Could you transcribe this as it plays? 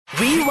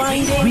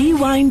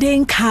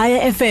Rewinding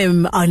Kaya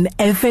FM on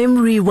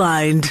FM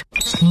Rewind.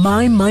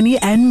 My Money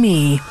and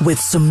Me with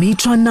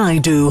Sumitra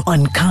Naidu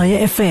on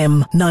Kaya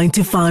FM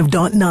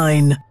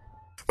 95.9.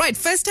 Right,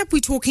 first up, we're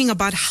talking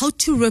about how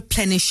to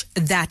replenish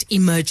that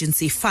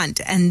emergency fund.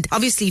 And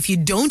obviously, if you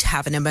don't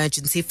have an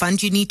emergency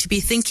fund, you need to be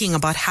thinking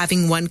about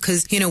having one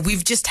because,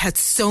 we've just had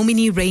so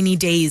many rainy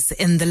days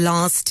in the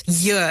last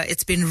year.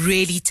 It's been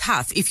really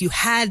tough. If you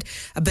had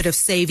a bit of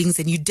savings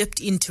and you dipped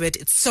into it,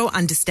 it's so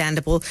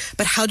understandable.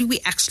 But how do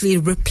we actually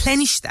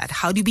replenish that?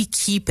 How do we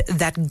keep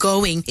that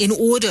going in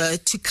order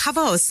to cover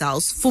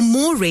ourselves for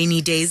more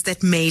rainy days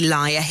that may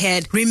lie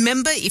ahead?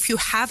 Remember, if you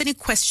have any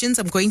questions,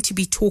 I'm going to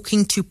be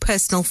talking to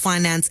personal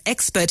finance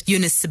expert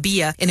Eunice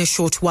Sibiya in a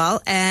short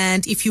while.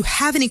 And if you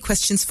have any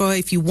questions for her,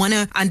 if you want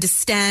to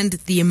understand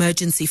the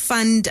emergency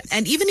fund,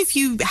 and even if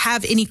you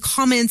have any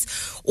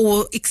comments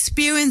or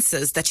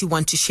experiences that you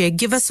want to share,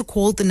 give us a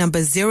call. The number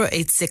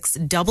 086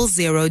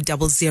 00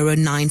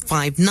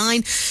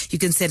 959. You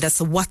can send us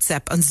a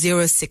WhatsApp on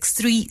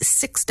 063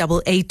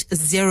 688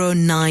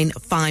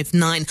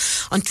 0959.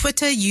 On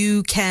Twitter,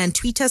 you can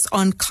tweet us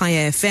on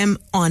Kaya FM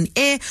on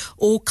air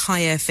or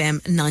Kaya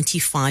FM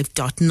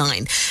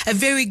 95.9. A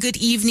very good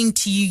evening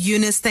to you,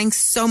 Eunice. Thanks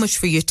so much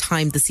for your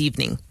time this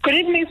evening. Good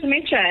evening,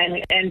 Sumitra,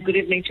 and good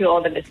evening to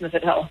all the listeners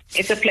at home.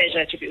 It's a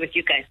pleasure to be with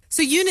you guys.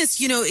 So, Eunice,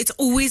 it's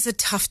always a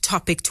tough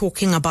topic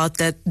talking about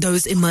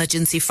those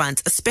emergency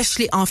funds,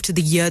 especially after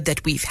the year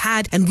that we've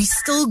had, and we're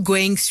still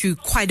going through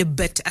quite a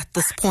bit at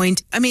this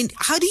point. I mean,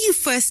 how do you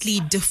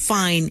firstly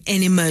define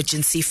an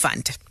emergency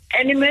fund?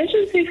 An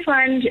emergency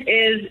fund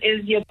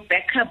is your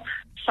backup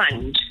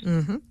fund.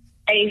 Mm-hmm.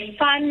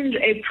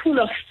 A pool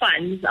of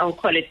funds, I'll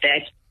call it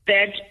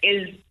that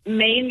is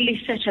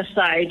mainly set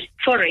aside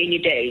for rainy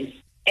days.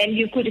 And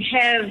you could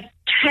have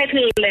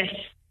titleless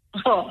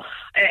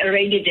a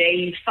rainy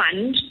day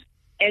fund,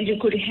 and you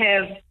could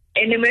have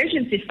an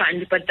emergency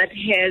fund, but that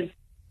has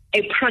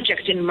a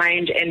project in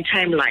mind and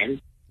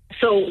timeline.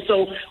 So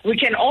we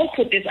can all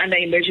put this under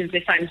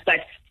emergency funds,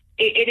 but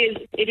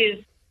it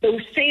is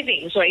those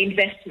savings or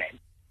investments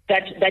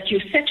that you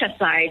set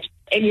aside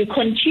and you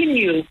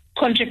continue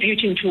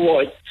contributing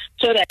towards,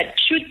 so that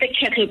should the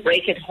kettle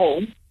break at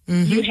home,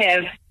 mm-hmm. you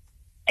have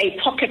a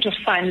pocket of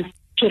funds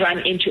to run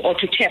into or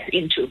to tap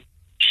into.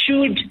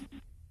 Should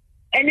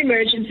an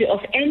emergency of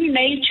any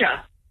nature,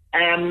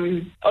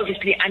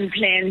 obviously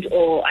unplanned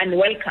or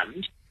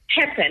unwelcomed,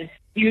 happen,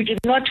 you do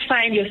not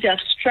find yourself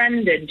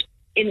stranded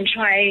in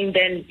trying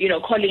then,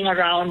 calling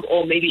around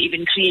or maybe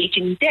even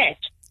creating debt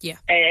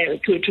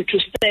to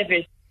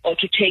service or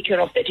to take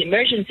care of that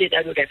emergency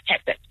that would have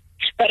happened.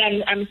 But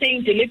I'm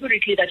saying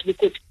deliberately that we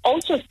could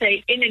also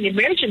say in an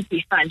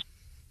emergency fund,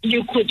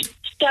 you could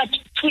start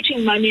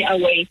putting money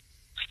away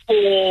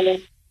for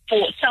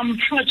some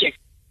projects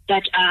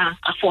that are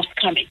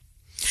forthcoming.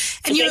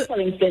 And for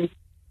instance,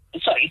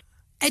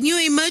 And your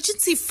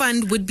emergency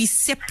fund would be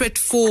separate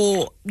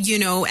for,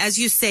 as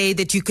you say,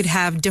 that you could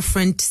have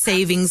different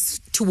savings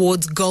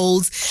towards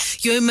goals.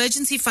 Your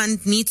emergency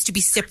fund needs to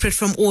be separate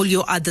from all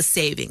your other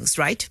savings,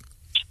 right?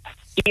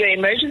 Your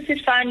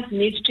emergency fund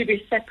needs to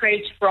be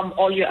separate from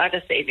all your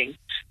other savings.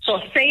 So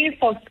save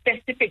for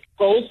specific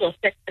goals or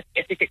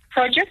specific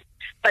projects,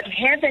 but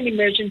have an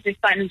emergency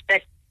fund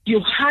that you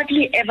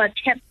hardly ever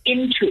tap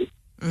into,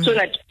 mm-hmm. so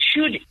that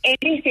should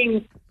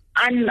anything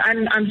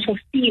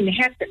unforeseen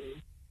happen,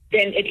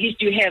 then at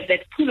least you have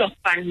that pool of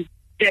funds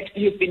that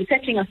you've been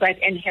setting aside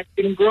and has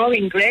been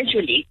growing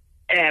gradually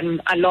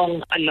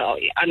along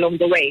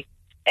the way.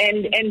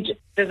 And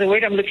there's a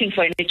word I'm looking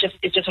for, and it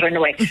just ran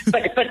away.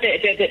 But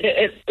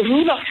the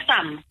rule of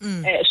thumb,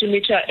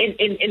 Sumitra,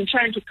 in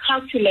trying to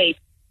calculate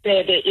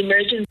the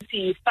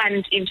emergency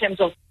fund in terms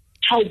of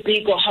how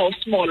big or how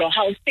small or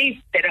how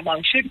safe that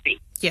amount should be.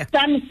 Yeah.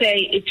 Some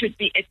say it should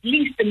be at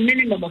least a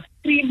minimum of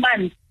 3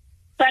 months'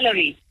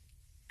 salary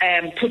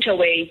put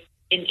away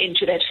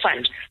into that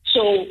fund.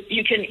 So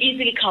you can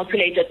easily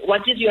calculate that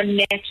what is your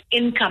net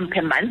income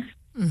per month.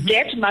 Mm-hmm.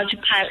 That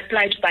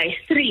multiplied by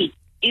 3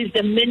 is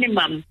the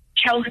minimum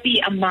healthy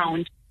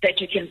amount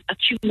that you can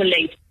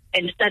accumulate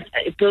and start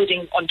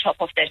building on top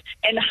of that.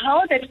 And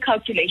how that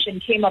calculation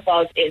came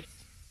about is,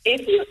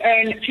 if you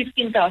earn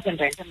 15,000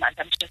 rand a month,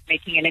 I'm just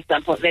making an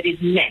example, that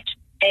is net,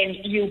 and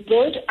you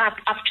build up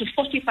to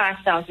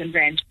 45,000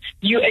 rand,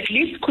 you at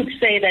least could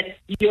say that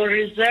your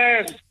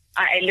reserves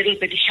are a little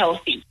bit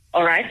healthy,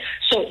 all right?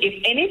 So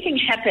if anything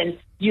happens,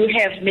 you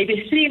have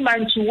maybe 3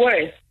 months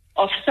worth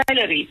of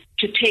salary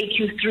to take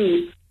you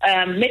through,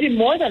 maybe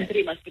more than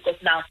 3 months, because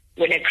now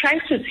when a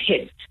crisis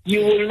hits,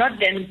 you will not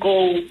then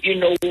go,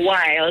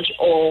 wild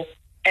or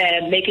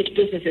make it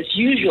business as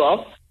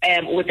usual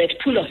with that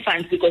pool of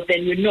funds, because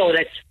then you know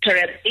that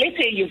perhaps, let's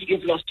say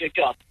you've lost your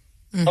job,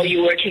 mm-hmm. or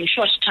you're working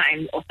short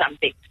time or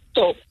something.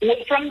 So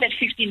from that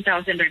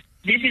 15,000,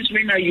 this is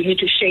when you need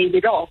to shave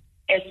it off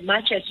as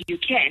much as you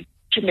can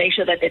to make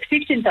sure that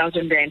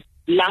 15,000 rand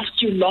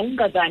lasts you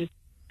longer than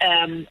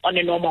on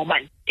a normal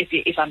month,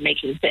 if I'm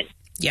making sense.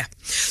 Yeah.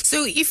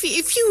 So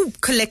if you're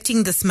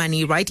collecting this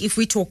money, right, if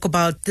we talk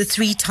about the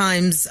 3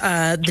 times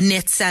the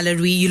net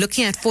salary, you're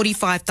looking at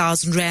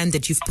 45,000 Rand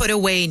that you've put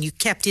away and you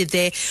kept it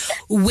there.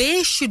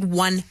 Where should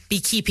one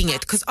be keeping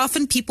it? Because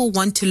often people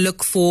want to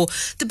look for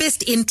the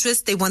best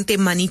interest. They want their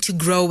money to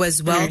grow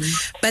as well.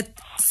 But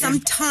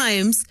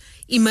sometimes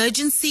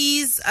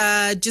emergencies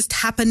just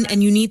happen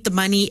and you need the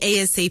money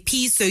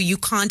ASAP, so you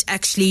can't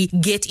actually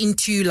get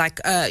into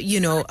like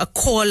a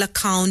call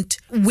account.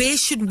 Where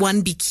should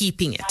one be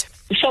keeping it?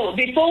 So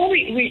before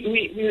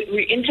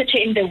we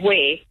entertain the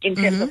way in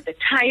terms of the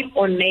type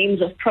or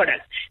names of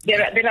products,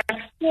 there are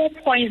 4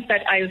 points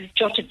that I've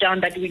jotted down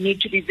that we need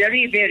to be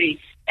very,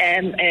 very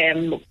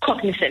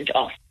cognizant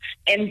of.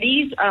 And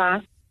these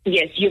are,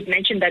 yes, you've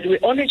mentioned that we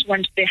always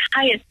want the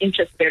highest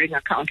interest-bearing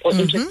account or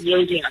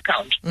interest-yielding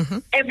account.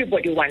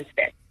 Everybody wants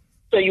that.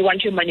 So you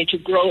want your money to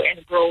grow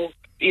and grow,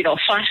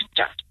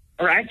 faster,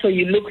 all right? So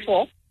you look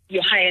for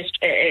your highest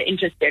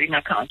interest-bearing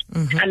account.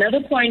 Another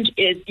point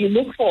is you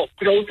look for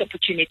growth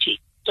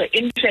opportunity. So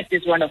interest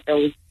is one of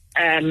those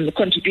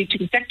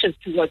contributing factors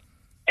towards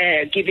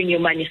giving your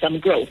money some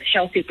growth,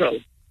 healthy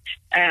growth.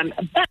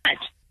 But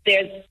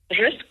there's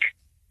risk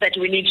that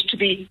we need to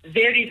be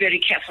very, very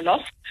careful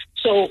of.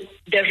 So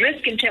the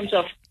risk in terms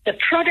of the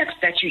products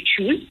that you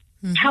choose,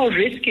 how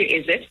risky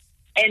is it?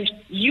 And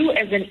you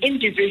as an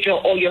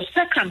individual or your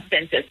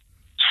circumstances,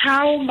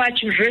 how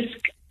much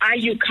risk are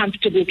you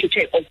comfortable to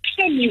take or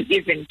can you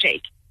even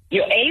take?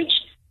 Your age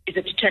is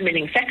a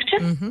determining factor.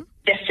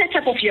 The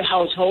setup of your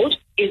household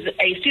is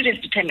a serious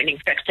determining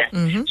factor.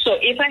 So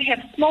if I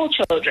have small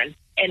children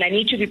and I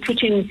need to be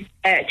putting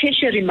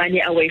tertiary money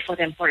away for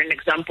them, for an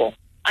example,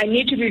 I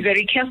need to be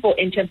very careful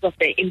in terms of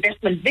the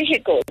investment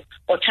vehicle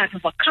or type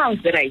of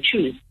account that I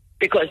choose,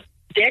 because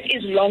that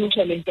is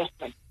long-term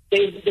investment.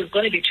 There's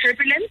going to be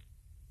turbulence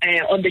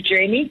on the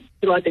journey,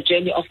 throughout the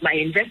journey of my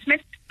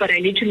investment, but I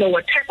need to know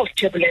what type of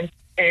turbulence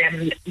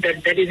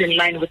that is in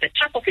line with the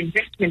type of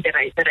investment that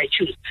I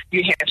choose.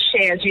 You have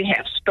shares, you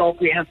have stock,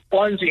 you have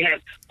bonds, you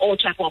have all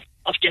type of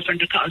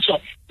different accounts. So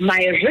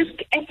my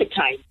risk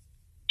appetite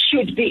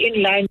should be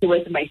in line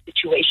with my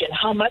situation.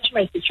 How much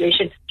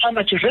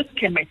risk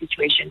can my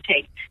situation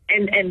take?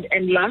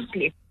 And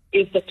lastly,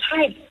 is the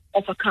type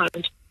of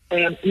account,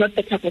 not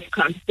the type of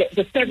account,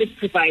 the service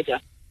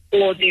provider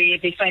or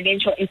the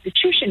financial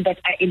institution that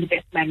I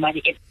invest my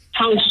money in.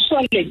 How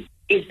solid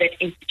is that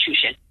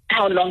institution?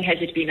 How long has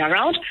it been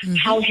around?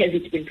 How has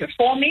it been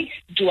performing?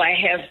 Do I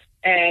have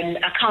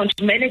account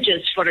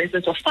managers, for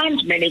instance, or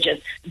fund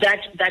managers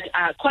that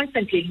are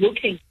constantly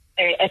looking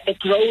at the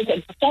growth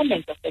and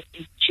performance of this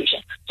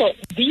institution? So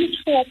these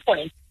 4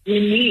 points, we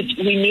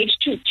need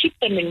to keep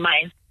them in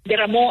mind. There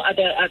are more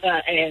other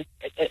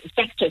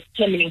factors,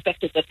 determining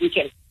factors that we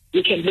can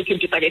look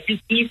into, but at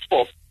least these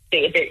 4,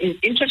 the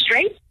interest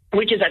rate,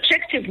 which is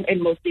attractive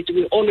in most cases,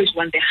 we always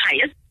want the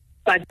highest,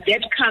 but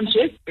that comes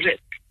with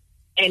risk.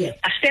 And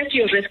assess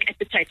your risk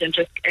appetite and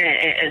risk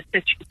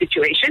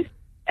situation.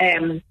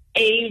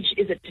 Age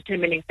is a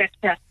determining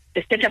factor.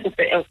 The setup of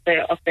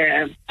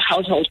the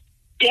household.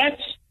 Debt,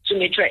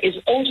 Sumitra, is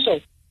also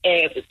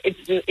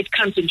it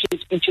comes into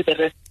the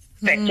risk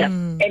factor.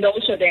 And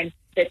also then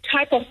the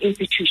type of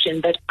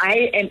institution that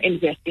I am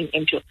investing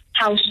into.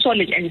 How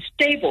solid and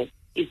stable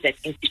is that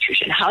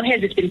institution? How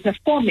has it been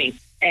performing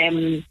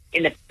in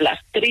the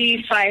last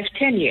 3, 5,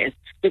 10 years?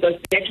 Because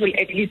that will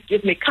at least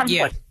give me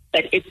comfort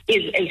that it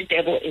is a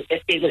stable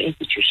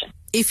institution.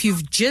 If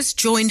you've just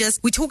joined us,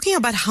 we're talking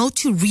about how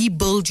to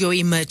rebuild your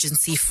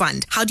emergency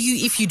fund. How do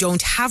you, if you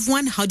don't have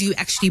one, how do you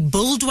actually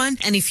build one?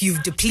 And if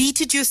you've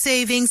depleted your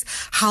savings,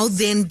 how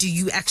then do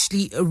you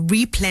actually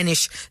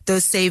replenish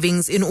those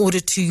savings in order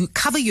to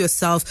cover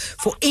yourself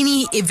for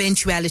any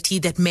eventuality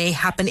that may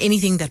happen,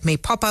 anything that may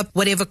pop up,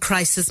 whatever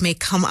crisis may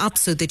come up,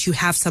 so that you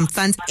have some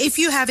funds. If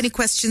you have any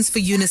questions for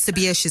Eunice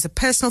Sibiya, she's a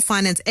personal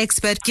finance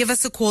expert, give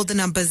us a call. The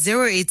number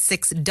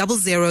 086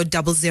 00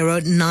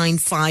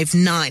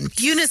 959.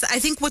 Eunice, I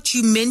think what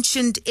you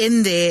mentioned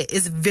in there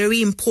is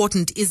very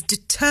important, is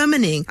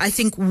determining, I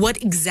think,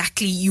 what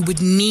exactly you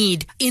would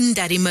need in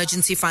that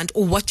emergency fund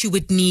or what you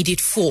would need it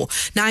for.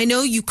 Now, I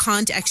know you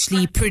can't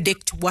actually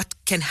predict what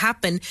can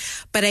happen,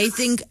 but I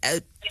think,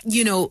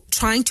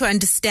 trying to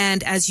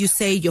understand, as you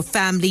say, your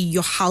family,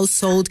 your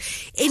household,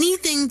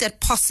 anything that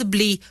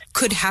possibly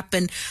could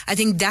happen, I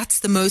think that's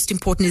the most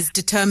important, is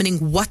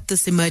determining what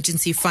this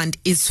emergency fund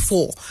is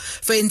for.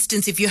 For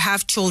instance, if you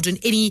have children,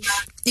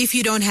 if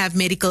you don't have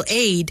medical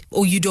aid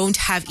or you don't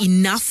have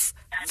enough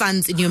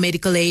funds in your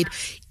medical aid,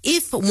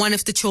 if one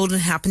of the children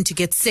happen to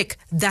get sick,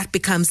 that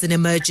becomes an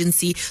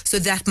emergency. So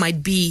that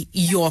might be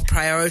your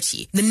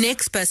priority. The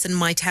next person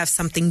might have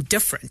something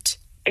different.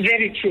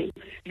 Very true.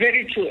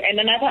 Very true. And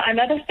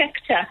another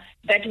factor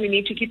that we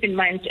need to keep in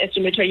mind, as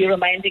you're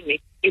reminding me,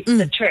 is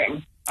the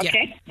term.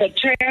 Okay? The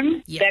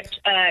term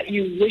that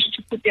you wish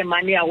to put your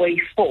money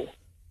away for.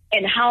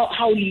 And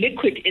how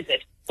liquid is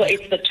it? So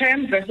it's the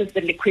term versus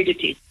the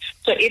liquidity.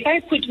 So if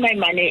I put my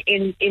money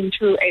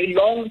into a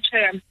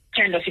long-term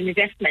kind of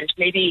investment,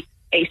 maybe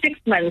a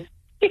 6-month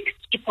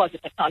fixed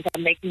deposit account.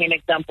 I'm making an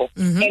example.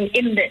 And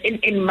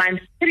in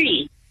month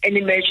 3, an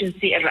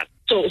emergency erupts.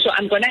 So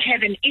I'm going to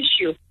have an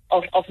issue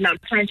of now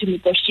trying to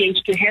negotiate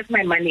to have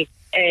my money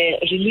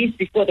released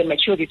before the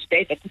maturity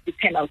date. That could be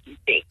penalty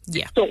date.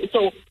 Yeah.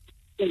 So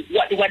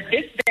what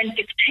this then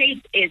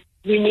dictates is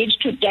we need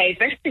to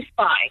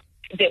diversify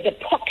the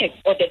pockets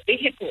or the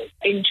vehicles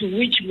into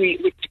which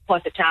we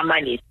deposit our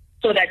money,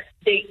 so that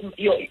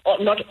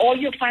not all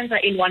your funds are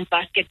in one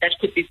basket. That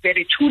could be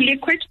very too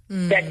liquid,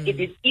 that it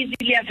is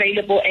easily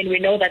available, and we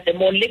know that the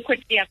more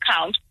liquid the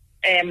account,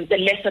 the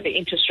lesser the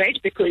interest rate,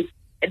 because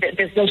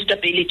there's no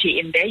stability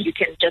in there. You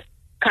can just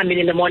come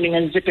in the morning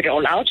and zip it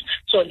all out.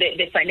 So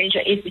the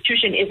financial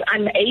institution is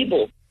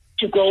unable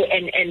to go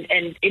and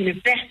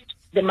invest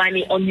the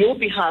money on your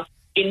behalf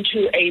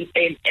into a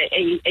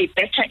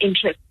better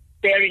interest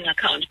bearing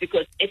account,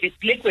 because if it's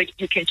liquid,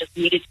 you can just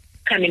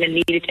come in and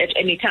need it at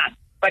any time.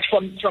 But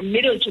from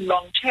middle to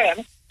long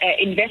term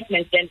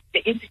investments, then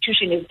the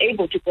institution is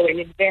able to go and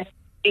invest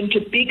into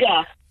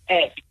bigger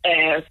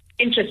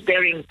interest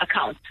bearing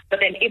accounts. But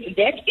then if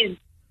that is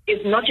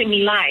not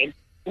in line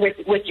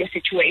with your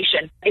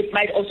situation, it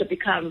might also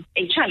become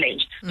a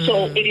challenge.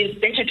 So it is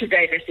better to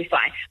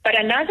diversify. But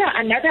another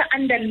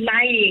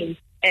underlying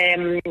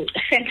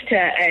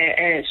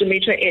factor,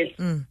 Sumitra, is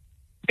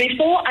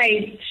before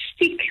I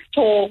seek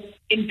for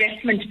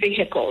investment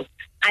vehicles,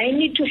 I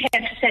need to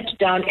have sat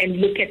down and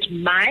look at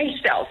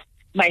myself,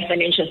 my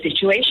financial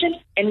situation,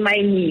 and my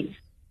needs.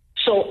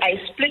 So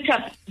I split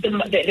up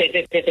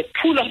the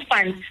pool of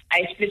funds.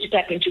 I split it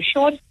up into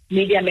short,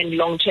 medium, and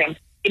long-term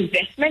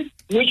investments,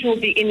 which will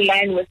be in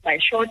line with my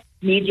short,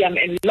 medium,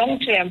 and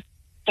long-term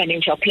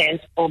financial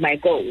plans or my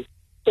goals.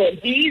 So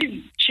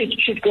these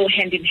should go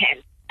hand in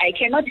hand. I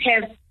cannot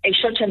have a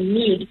short-term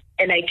need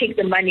and I take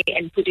the money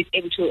and put it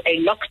into a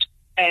locked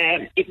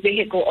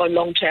vehicle or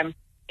long-term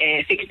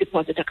fixed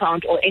deposit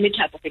account or any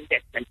type of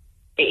investment.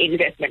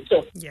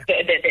 So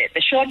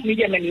the short,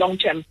 medium, and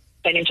long-term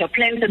financial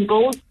plans and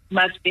goals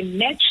must be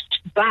matched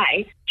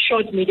by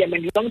short, medium,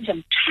 and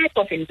long-term type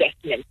of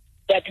investment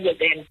that will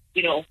then,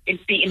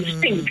 be in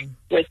sync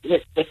with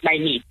my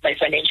needs, my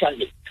financial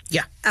needs.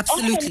 Yeah,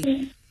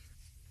 absolutely.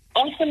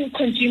 Often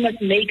consumers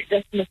make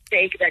this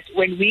mistake that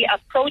when we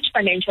approach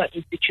financial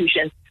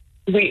institutions,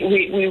 we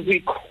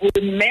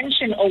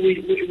mention or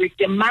we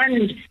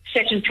demand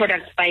certain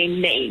products by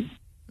name.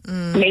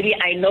 Maybe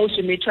I know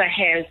Sumitra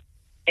has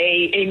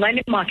a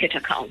money market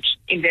account,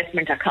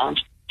 investment account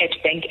at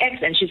Bank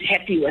X, and she's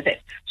happy with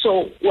it.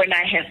 So when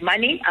I have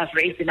money, I've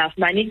raised enough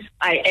money,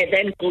 I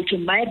then go to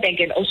my bank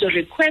and also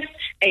request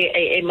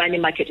a money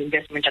market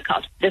investment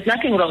account. There's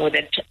nothing wrong with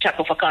that type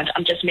of account.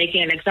 I'm just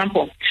making an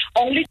example.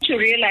 Only to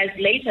realize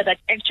later that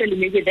actually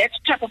maybe that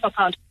type of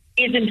account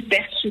isn't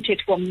best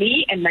suited for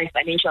me and my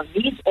financial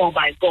needs or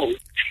my goals.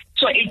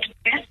 So it's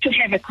best to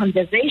have a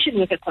conversation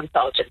with a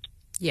consultant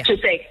to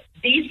say,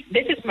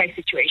 this is my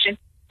situation,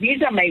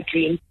 these are my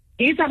dreams,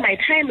 these are my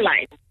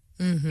timelines.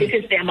 This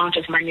is the amount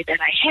of money that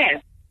I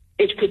have.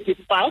 It could be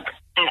bulk,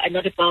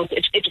 not a bulk,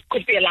 it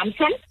could be a lump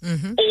sum,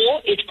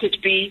 or it could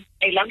be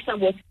a lump sum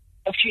with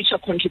a future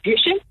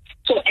contribution.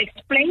 So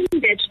explain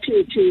that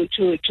to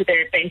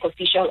the bank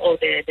official or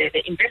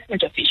the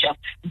investment official.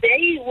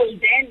 They will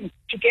then,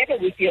 together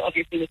with you,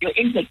 obviously with your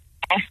input,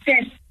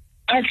 assess,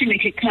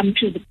 ultimately come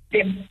to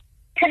the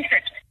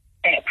perfect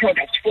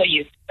product for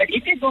you. But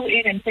if you go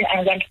in and say,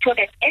 I want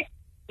product X,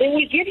 they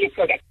will give you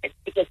product X,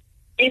 because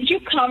if you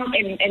come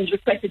and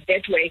request it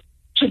that way,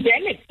 to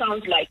them it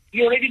sounds like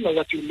you already know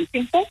what you're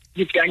looking for.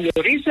 You've done your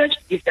research,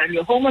 you've done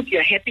your homework,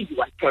 you're happy, you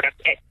want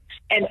product X.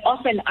 And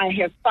often I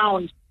have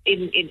found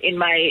in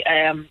my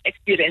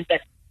experience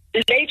that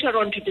later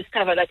on to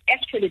discover that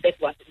actually that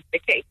wasn't the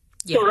case.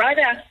 Yeah. So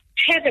rather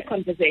have a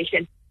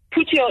conversation,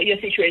 put your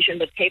situation on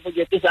the table,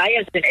 your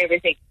desires and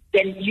everything,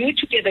 then you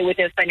together with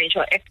a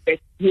financial expert,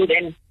 you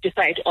then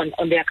decide on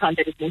the account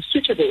that is most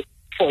suitable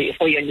for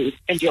your needs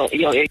and your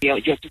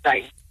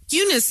desires.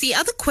 Eunice, the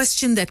other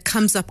question that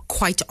comes up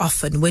quite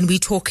often when we're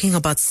talking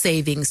about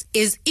savings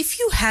is if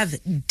you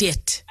have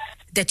debt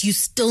that you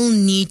still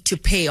need to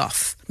pay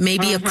off,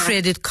 maybe a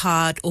credit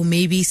card or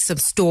maybe some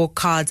store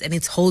cards, and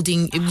it's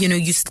holding,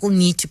 you still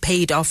need to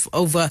pay it off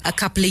over a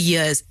couple of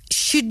years.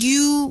 Should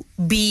you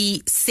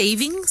be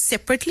saving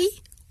separately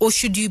or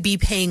should you be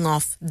paying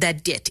off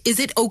that debt? Is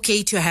it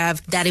okay to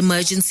have that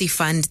emergency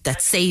fund,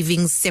 that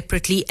savings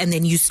separately, and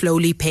then you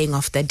slowly paying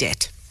off that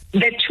debt?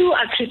 The two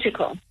are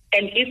critical.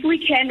 And if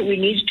we can, we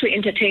need to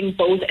entertain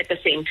both at the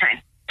same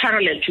time,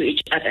 parallel to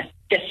each other.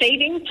 The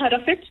saving part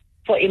of it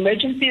for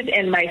emergencies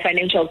and my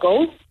financial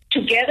goals,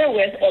 together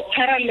with or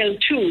parallel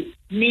to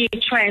me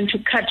trying to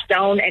cut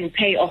down and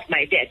pay off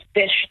my debt.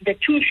 The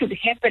two should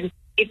happen,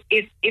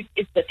 if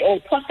it's at all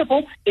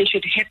possible, they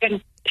should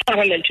happen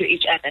parallel to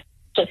each other.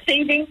 So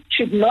saving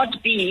should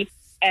not be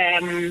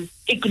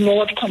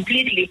ignored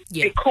completely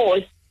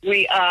because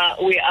we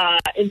are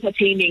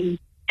entertaining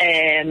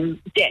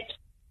debt.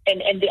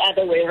 And the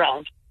other way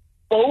around.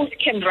 Both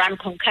can run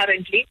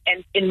concurrently,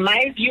 and in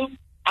my view,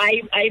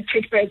 I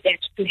prefer that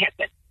to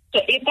happen.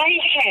 So if I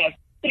have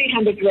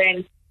 300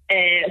 rand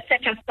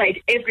set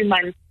aside every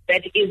month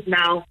that is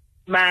now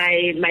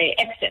my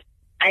excess.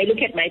 I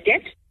look at my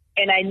debt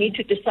and I need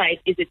to decide,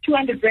 is it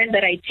 200 Rand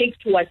that I take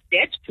towards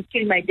debt to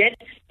kill my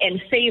debt and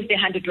save the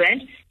 100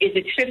 Rand? Is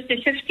it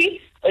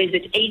 50-50 or is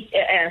it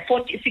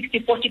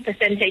 60-40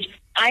 percentage?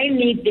 I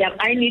know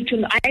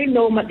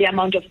the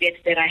amount of debt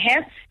that I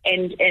have,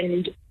 and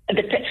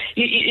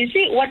you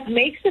see what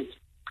makes it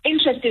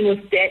interesting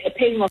with debt,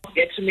 paying off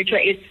debt, Sumitra,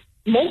 is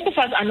most of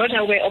us are not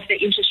aware of the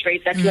interest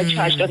rate that we are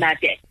charged on our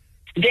debt.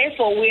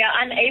 Therefore, we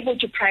are unable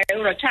to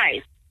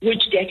prioritize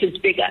which debt is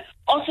bigger.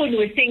 Often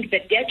we think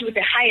that debt with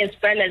the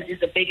highest balance is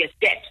the biggest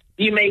debt.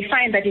 You may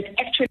find that it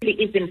actually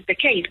isn't the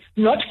case,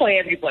 not for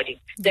everybody.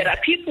 There are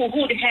people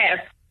who would have,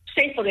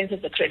 say for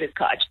instance, a credit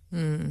card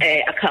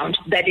account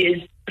that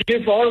is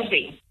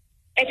revolving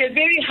at a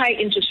very high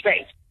interest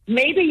rate.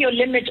 Maybe your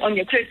limit on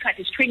your credit card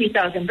is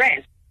 20,000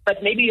 Rand,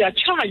 but maybe you are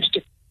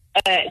charged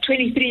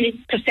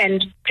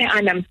 23% per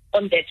annum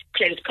on that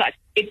credit card.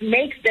 It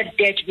makes that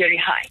debt very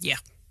high. Yeah.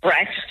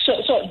 Right. So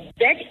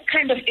that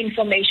kind of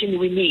information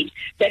we need.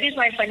 That is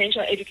why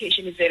financial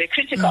education is very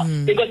critical,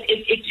 because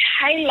it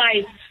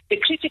highlights the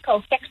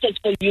critical factors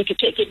for you to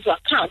take into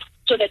account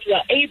so that you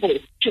are able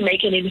to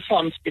make an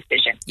informed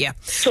decision. Yeah.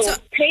 So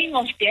paying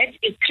off debt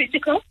is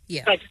critical,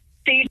 but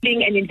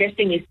saving and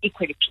investing is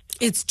equally critical.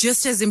 It's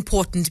just as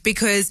important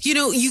because,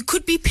 you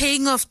could be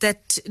paying off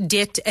that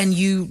debt and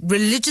you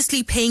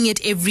religiously paying it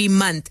every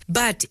month.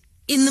 But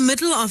in the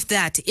middle of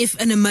that, if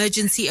an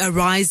emergency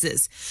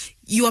arises,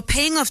 you are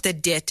paying off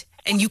that debt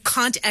and you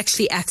can't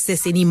actually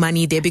access any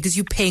money there because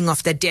you're paying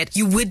off that debt.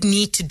 You would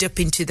need to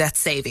dip into that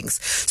savings.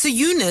 So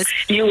Eunice,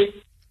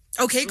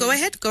 okay, go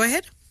ahead.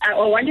 I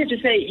wanted to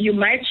say you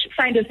might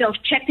find yourself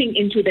tapping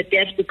into the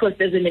debt because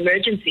there's an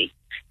emergency.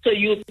 So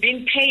you've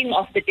been paying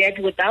off the debt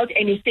without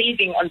any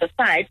saving on the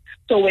side.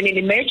 So when an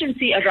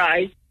emergency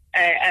arises,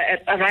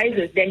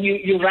 then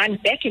you run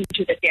back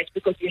into the debt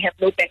because you have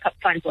no backup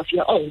funds of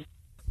your own.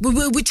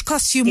 Which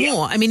costs you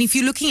more. I mean, if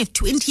you're looking at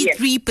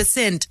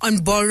 23% on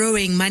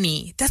borrowing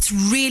money, that's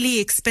really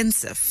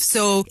expensive.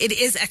 So it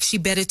is actually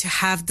better to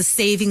have the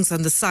savings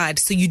on the side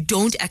so you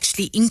don't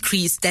actually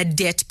increase that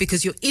debt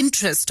because your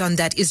interest on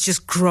that is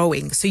just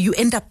growing. So you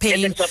end up paying.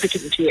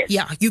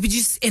 You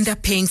just end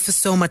up paying for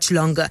so much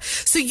longer.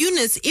 So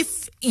Eunice,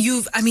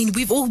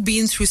 we've all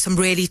been through some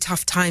really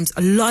tough times.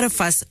 A lot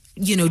of us,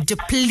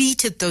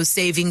 depleted those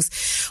savings.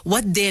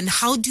 What then?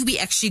 How do we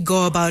actually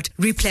go about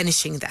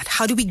replenishing that?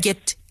 How do we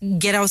get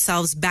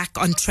ourselves back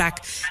on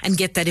track and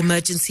get that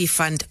emergency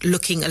fund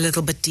looking a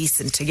little bit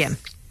decent again?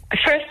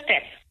 First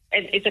step,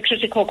 and it's a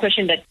critical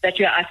question that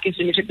you're asking,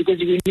 Sunita, because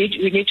we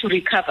need to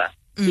recover.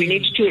 We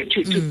need to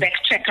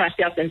backtrack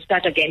ourselves and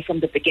start again from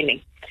the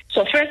beginning.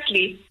 So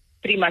firstly,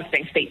 3-month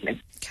bank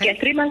statements. Get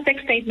 3-month bank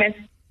statements,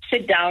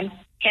 sit down,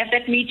 have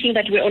that meeting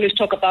that we always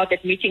talk about,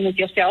 that meeting with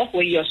yourself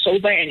where you're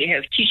sober and you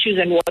have tissues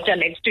and water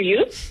next to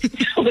you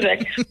so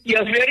that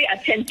you're very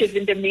attentive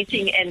in the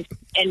meeting and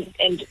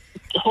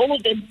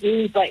hold the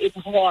bull by its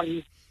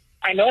horns.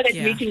 I know that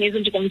meeting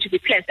isn't going to be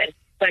pleasant,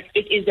 but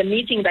it is a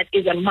meeting that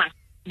is a must,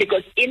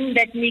 because in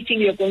that meeting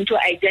you're going to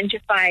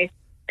identify,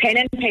 pen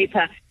and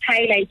paper,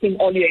 highlighting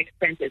all your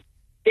expenses.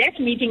 That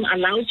meeting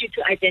allows you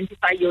to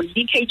identify your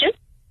leakages.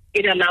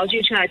 It allows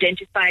you to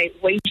identify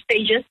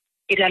wastages.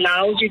 It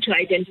allows you to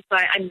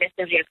identify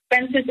unnecessary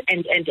expenses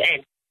and.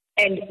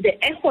 And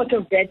the effort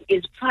of that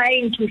is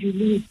trying to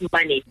release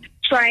money,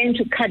 trying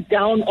to cut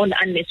down on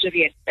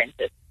unnecessary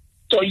expenses.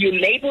 So you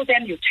label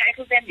them, you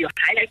title them, you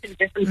highlight them in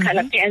different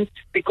color pens,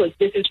 because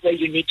this is where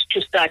you need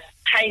to start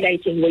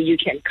highlighting where you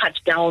can cut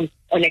down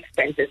on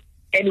expenses.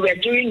 And we're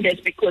doing this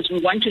because we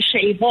want to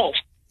shave off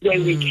where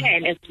we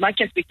can, as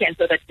much as we can,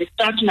 so that we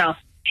start now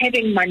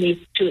having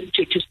money to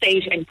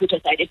save and put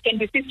aside. It can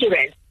be 50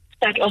 Rand.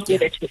 Start off with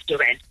that 50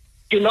 Rand.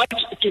 Do not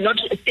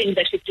think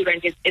that 50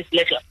 Rand is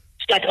little.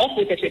 Start off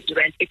with the 50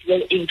 Rand. It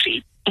will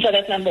increase. So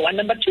that's number one.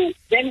 Number two,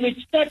 then we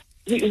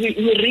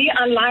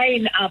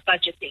realign our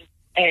budgeting,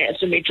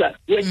 Sumitra,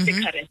 with the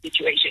current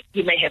situation.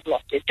 You may have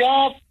lost your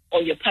job,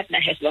 or your partner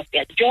has lost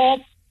their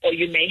job, or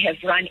you may have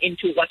run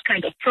into what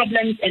kind of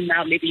problems, and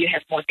now maybe you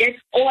have more debt,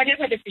 or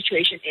whatever the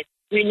situation is.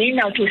 We need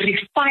now to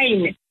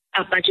refine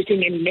our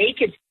budgeting and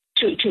make it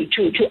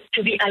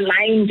to be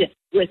aligned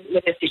with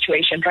the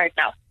situation right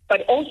now.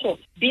 But also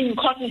being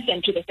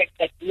cognizant to the fact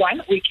that,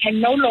 one, we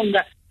can no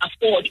longer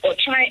afford or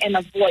try and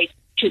avoid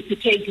to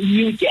take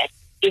new debt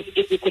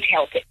if we could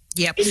help it.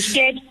 Yep.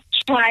 Instead,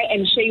 try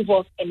and shave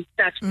off and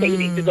start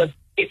saving, because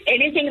if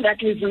anything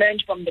that we've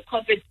learned from the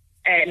COVID-19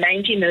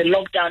 and the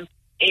lockdown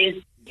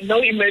is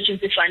no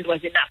emergency fund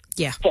was enough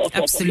for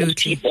most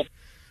people.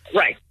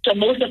 Right. So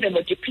most of them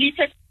were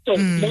depleted. So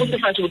most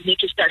of us would need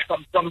to start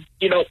from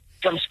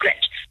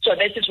scratch. So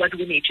this is what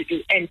we need to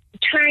do. And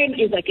time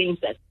is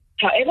against us.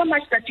 However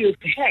much that you've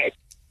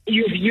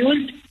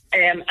used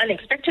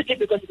unexpectedly,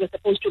 because it was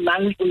supposed to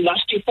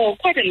last you for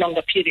quite a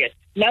longer period.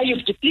 Now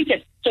you've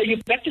depleted. So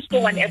you've got to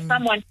go and have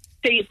someone,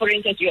 say, for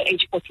instance, you're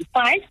age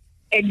 45,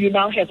 and you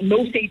now have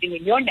no saving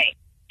in your name.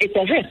 It's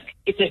a risk.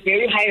 It's a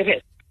very high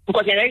risk,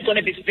 because it's going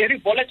to be very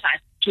volatile.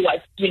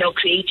 towards,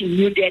 creating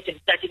new debt and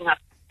starting up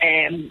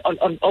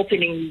on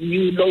opening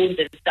new loans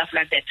and stuff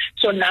like that.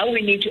 So now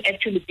we need to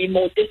actually be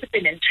more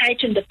disciplined and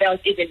tighten the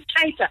belt even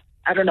tighter.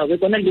 I don't know, we're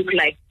going to look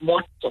like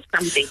moths or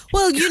something.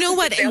 Well, you know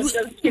what?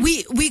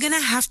 We're going to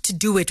have to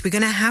do it. We're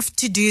going to have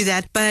to do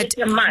that. But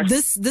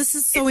this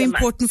is so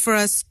important for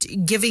us,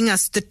 giving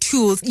us the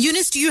tools.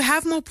 Eunice, do you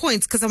have more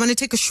points? Because I want to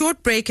take a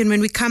short break, and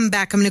when we come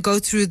back, I'm going to go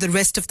through the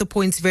rest of the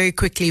points very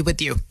quickly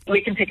with you.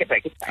 We can take a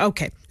break.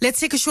 Okay. Let's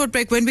take a short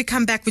break. When we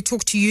come back, we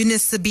talk to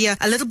Eunice Sibiya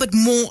a little bit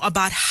more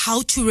about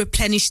how to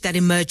replenish that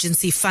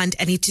emergency fund,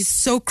 and it is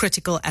so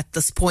critical at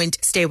this point.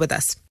 Stay with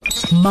us.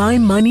 My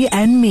Money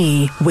and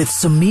Me with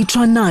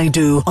Sumitra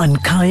Naidu on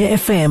Kaya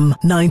FM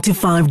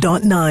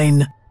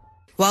 95.9.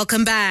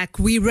 Welcome back.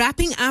 We're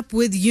wrapping up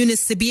with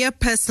Eunice Sibiya,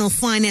 personal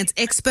finance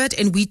expert,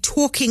 and we're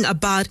talking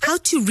about how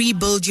to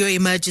rebuild your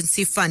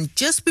emergency fund.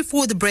 Just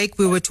before the break,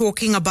 we were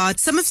talking about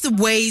some of the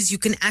ways you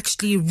can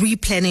actually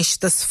replenish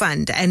this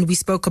fund. And we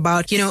spoke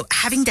about,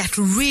 having that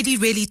really,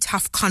 really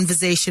tough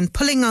conversation,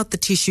 pulling out the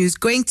tissues,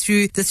 going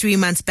through the 3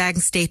 months bank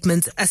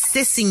statements,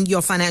 assessing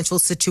your financial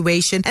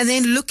situation, and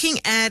then looking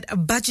at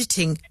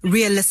budgeting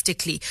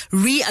realistically,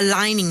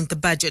 realigning the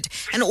budget,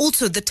 and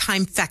also the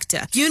time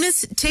factor.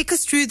 Eunice, take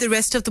us through the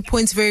rest of the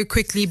points very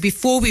quickly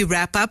before we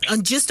wrap up,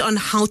 and just on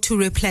how to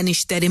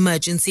replenish that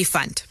emergency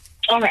fund.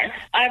 All right.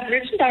 I've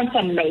written down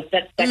some notes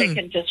that I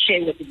can just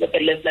share with the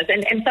listeners.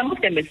 And some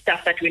of them is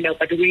stuff that we know,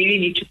 but we really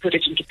need to put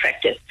it into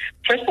practice.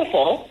 First of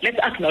all, let's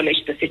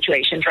acknowledge the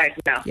situation right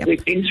now. Yep.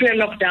 We've been through a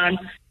lockdown.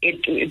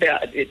 It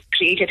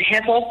created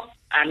havoc.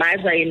 Our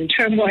lives are in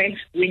turmoil.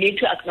 We need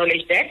to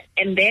acknowledge that.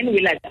 And then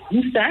we'll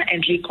booster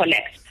and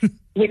recollect.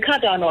 We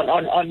cut down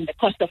on the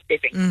cost of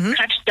living,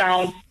 cut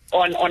down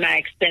on our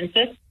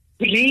expenses,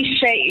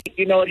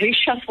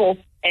 reshuffle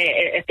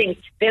things.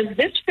 There's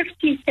this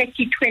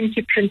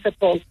 50-30-20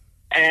 principle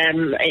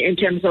in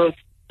terms of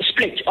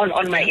split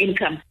on my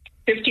income,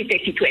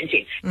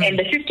 50-30-20. And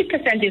the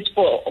 50% is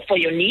for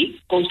your needs,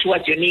 goes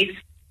towards your needs,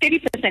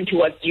 30%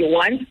 towards your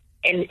wants,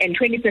 and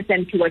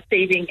 20% towards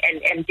saving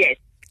and debt.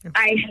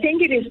 I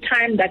think it is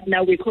time that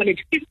now we call it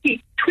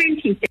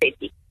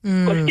 50-20-30.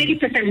 Because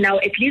 30% now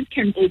at least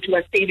can go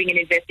towards saving and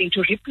investing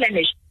to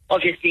replenish,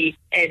 obviously,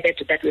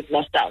 that we've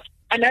lost out.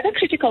 Another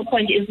critical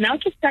point is now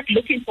to start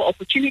looking for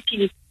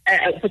opportunities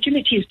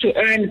to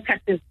earn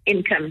passive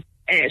income,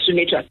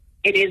 Sumitra.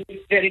 It is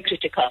very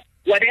critical.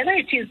 Whatever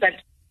it is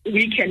that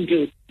we can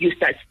do, you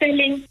start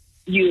selling,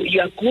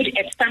 you are good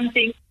at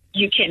something,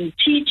 you can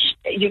teach,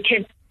 you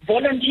can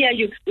volunteer,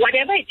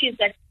 whatever it is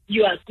that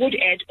you are good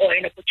at, or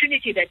an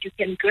opportunity that you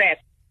can grab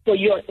for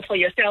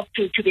yourself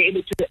to be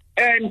able to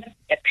earn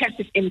a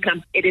passive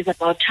income. It is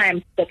about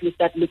time that we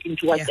start looking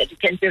towards that. You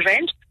can be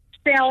rent,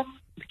 sell,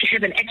 to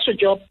have an extra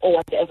job or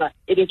whatever.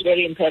 It is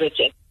very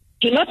imperative.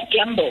 Do not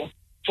gamble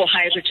for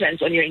high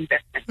returns on your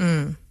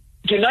investment.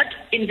 Do not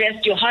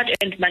invest your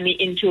hard-earned money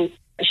into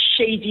a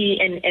shady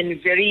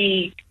and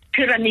very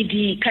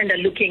pyramid-y kind of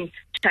looking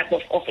type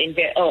of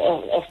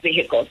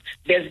vehicles.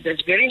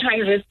 There's very high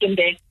risk in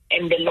there,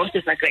 and the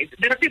losses are great.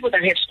 There are people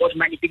that have stored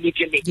money, believe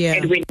you me,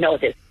 and we know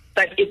this.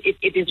 But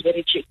it is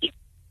very tricky.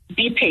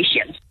 Be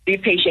patient. Be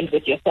patient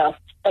with yourself.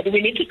 But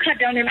we need to cut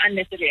down on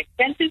unnecessary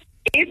expenses.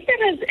 If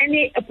there is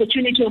any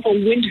opportunity of a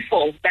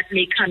windfall that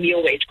may come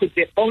your way, it could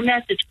be a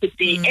bonus, it could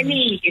be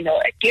any,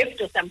 a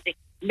gift or something.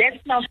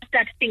 Let's now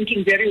start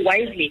thinking very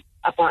wisely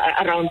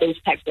around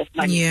those types of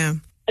money. Yeah.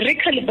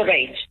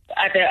 Recalibrate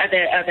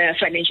other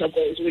financial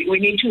goals. We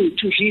need to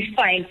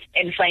refine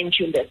and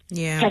fine-tune this.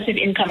 Passive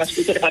income, as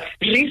we said about,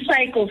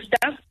 recycle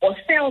stuff or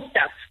sell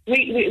stuff.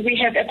 We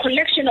have a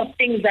collection of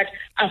things that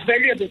are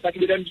valuable, but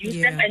we don't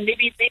use them, and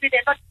maybe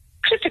they're not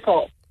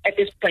critical at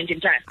this point in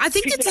time. I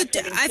think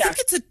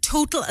it's a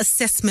total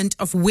assessment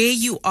of where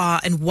you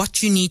are and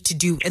what you need to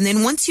do. And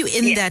then once you're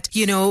in that,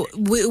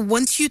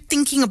 once you're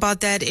thinking about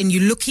that and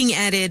you're looking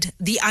at it,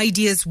 the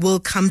ideas will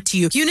come to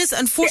you. Eunice,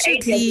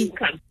 unfortunately,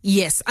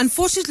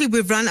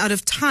 we've run out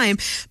of time,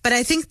 but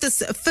I think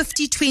this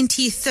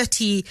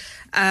 50-20-30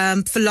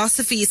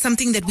 philosophy is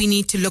something that we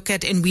need to look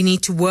at and we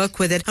need to work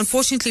with it.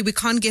 Unfortunately, we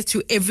can't get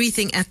through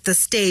everything at this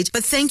stage,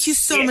 but thank you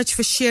so much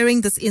for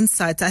sharing this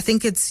insight. I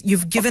think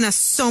you've given us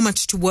so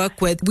much to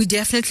work with. We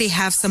definitely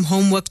have some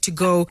homework to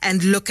go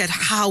and look at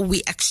how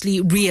we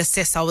actually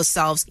reassess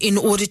ourselves in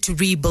order to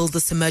rebuild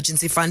this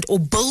emergency fund, or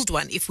build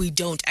one if we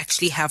don't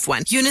actually have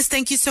one. Eunice,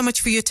 thank you so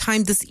much for your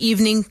time this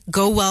evening.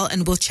 Go well,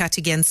 and we'll chat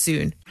again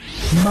soon.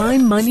 My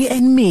Money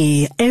and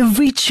Me,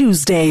 every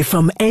Tuesday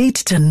from 8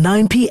 to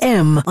 9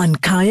 p.m. on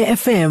Kaya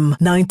FM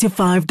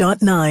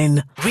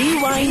 95.9.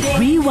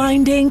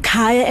 Rewinding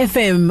Kaya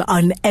FM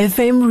on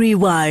FM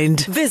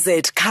Rewind.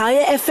 Visit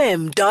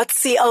kayafm.co.za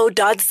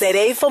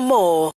for more.